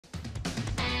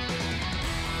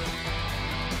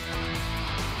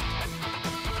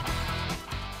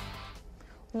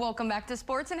Welcome back to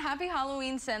sports and happy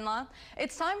Halloween, Sinla.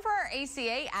 It's time for our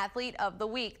ACA Athlete of the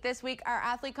Week. This week, our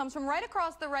athlete comes from right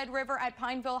across the Red River at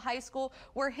Pineville High School,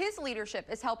 where his leadership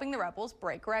is helping the Rebels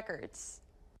break records.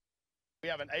 We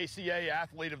have an ACA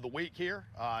Athlete of the Week here.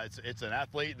 It's an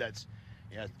athlete that's,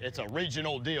 it's a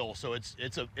regional deal, so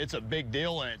it's a big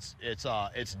deal, and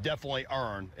it's definitely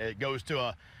earned. It goes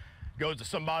to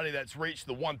somebody that's reached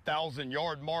the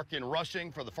 1,000-yard mark in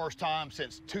rushing for the first time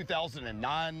since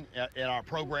 2009 in our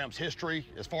program's history,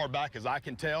 as far back as I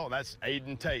can tell. That's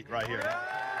Ayden Tate right here.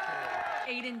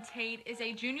 Ayden Tate is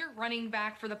a junior running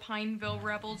back for the Pineville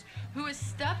Rebels who has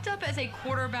stepped up as a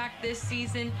quarterback this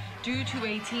season due to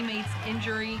a teammate's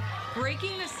injury,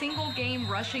 breaking the single-game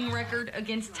rushing record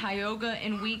against Tioga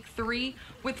in Week 3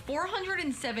 with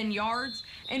 407 yards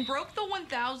and broke the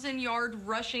 1,000-yard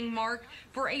rushing mark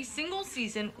for a single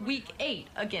season Week 8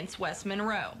 against West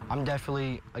Monroe. I'm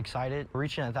definitely excited.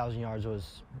 Reaching 1,000 yards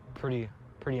was pretty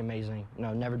amazing.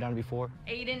 Never done it before.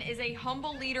 Ayden is a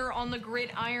humble leader on the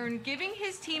gridiron, giving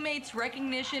his teammates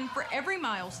recognition for every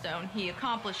milestone he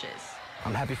accomplishes.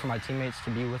 I'm happy for my teammates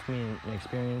to be with me and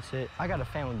experience it. I got a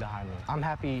family behind me. I'm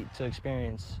happy to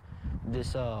experience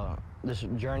this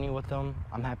journey with them.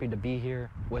 I'm happy to be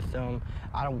here with them.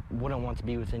 I wouldn't want to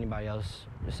be with anybody else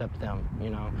except them,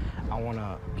 I want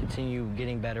to continue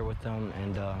getting better with them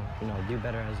and, do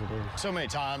better as it is. So many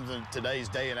times in today's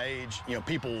day and age,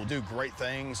 people will do great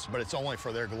things, but it's only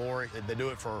for their glory. They do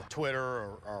it for Twitter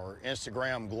or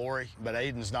Instagram glory, but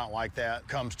Ayden's not like that.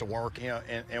 Comes to work,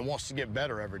 and wants to get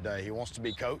better every day. He wants to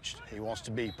be coached. He wants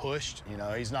to be pushed.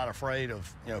 He's not afraid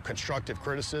of, constructive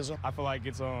criticism. I feel like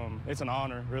it's an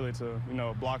honor, really, to,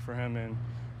 block for him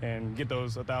and get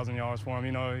those 1,000 yards for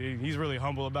him. He's really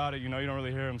humble about it. You don't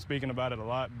really hear him speaking about it a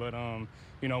lot, but,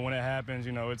 when it happens,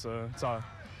 it's an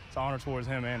honor towards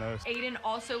him and us. Ayden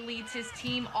also leads his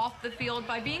team off the field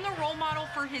by being a role model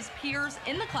for his peers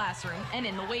in the classroom and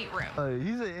in the weight room.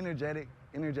 He's an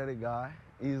energetic guy.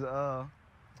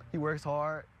 He works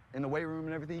hard in the weight room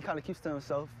and everything. He kind of keeps to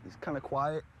himself. He's kind of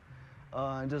quiet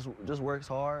and just works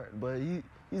hard, but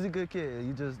he's a good kid.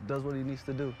 He just does what he needs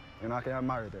to do, and I can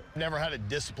admire that. Never had a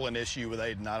discipline issue with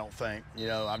Ayden, I don't think.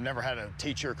 I've never had a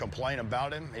teacher complain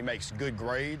about him. He makes good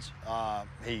grades.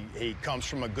 He comes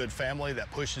from a good family that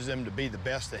pushes him to be the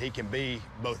best that he can be,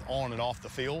 both on and off the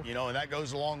field, and that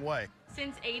goes a long way.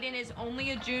 Since Ayden is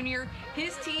only a junior,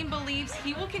 his team believes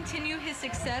he will continue his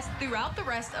success throughout the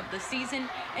rest of the season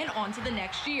and on to the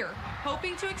next year,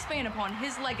 hoping to expand upon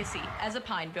his legacy as a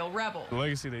Pineville Rebel. The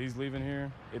legacy that he's leaving here,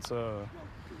 it's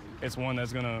one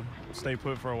that's going to stay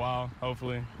put for a while,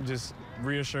 hopefully. Just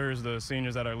reassures the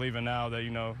seniors that are leaving now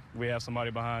that, we have somebody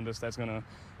behind us that's going to,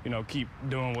 keep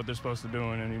doing what they're supposed to do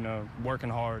and,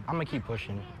 working hard. I'm going to keep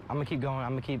pushing. I'm going to keep going.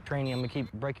 I'm going to keep training. I'm going to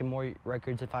keep breaking more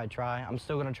records if I try. I'm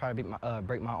still going to try to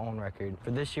break my own record for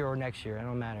this year or next year. It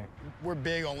don't matter. We're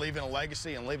big on leaving a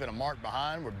legacy and leaving a mark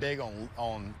behind. We're big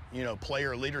on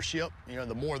player leadership.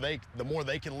 The more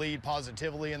they can lead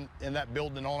positively in that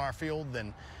building on our field,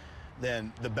 then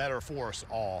the better for us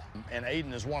all. And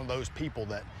Ayden is one of those people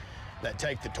that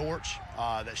take the torch,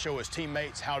 that show his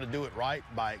teammates how to do it right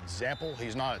by example.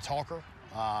 He's not a talker,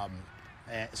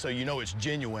 and so it's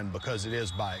genuine because it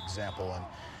is by example.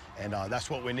 And that's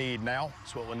what we need now.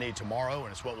 It's what we need tomorrow,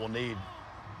 and it's what we'll need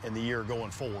in the year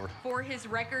going forward. For his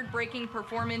record-breaking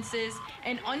performances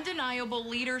and undeniable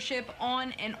leadership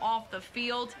on and off the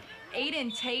field,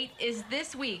 Ayden Tate is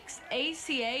this week's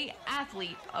ACA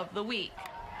Athlete of the Week.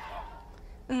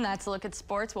 And that's a look at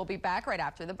sports. We'll be back right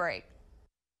after the break.